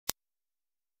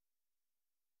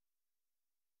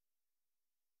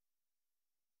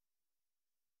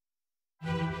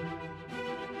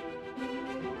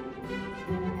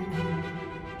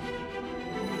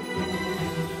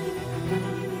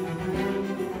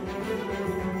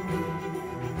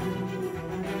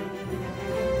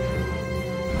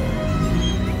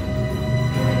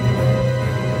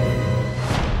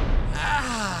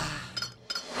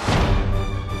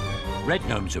red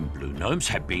gnomes and blue gnomes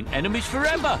have been enemies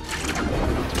forever.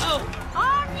 Oh!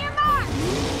 On your mark!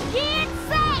 Get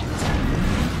set!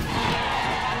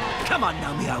 Come on,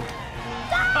 Gnomeo.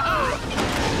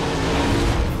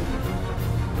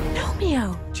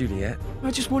 Gnomeo! Juliet,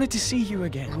 I just wanted to see you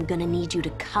again. I'm gonna need you to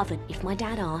cover if my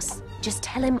dad asks. Just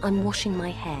tell him I'm washing my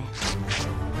hair.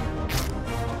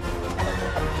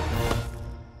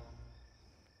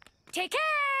 Take care!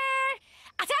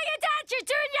 I tell your dad you're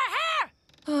doing your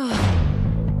hair!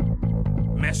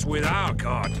 Mess with our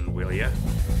garden, will ya?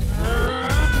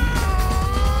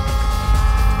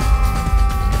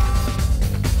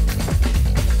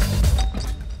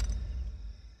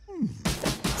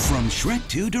 From Shrek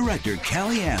 2 director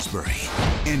Callie Asbury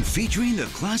and featuring the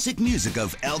classic music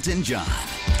of Elton John.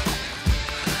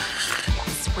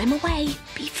 Swim away.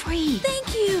 Be free.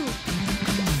 Thank you.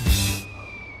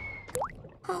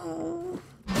 Oh.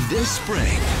 This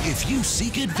spring, if you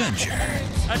seek adventure...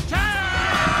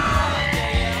 Attack!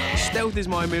 Stealth is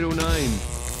my middle name.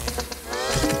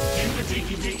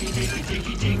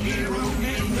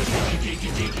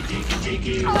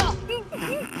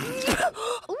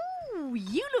 Ooh,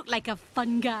 you look like a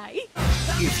fun guy.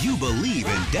 If you believe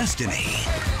in destiny...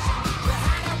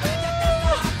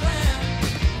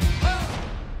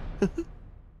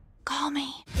 Call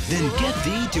me. Then get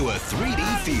thee to a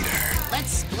 3D theater. Let's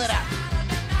split up.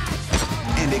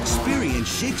 And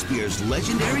experience Shakespeare's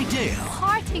legendary tale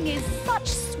Parting is such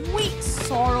sweet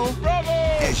sorrow.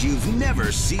 as you've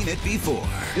never seen it before.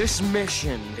 This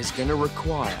mission is gonna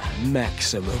require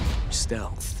maximum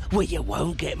stealth. Well, you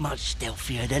won't get much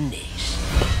stealthier than this.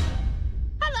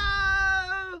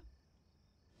 Hello!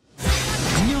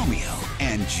 Gnomeo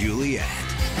and Juliet.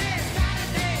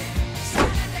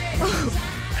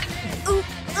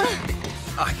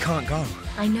 I can't go.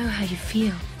 I know how you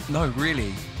feel. No,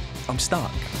 really. I'm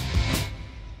stuck.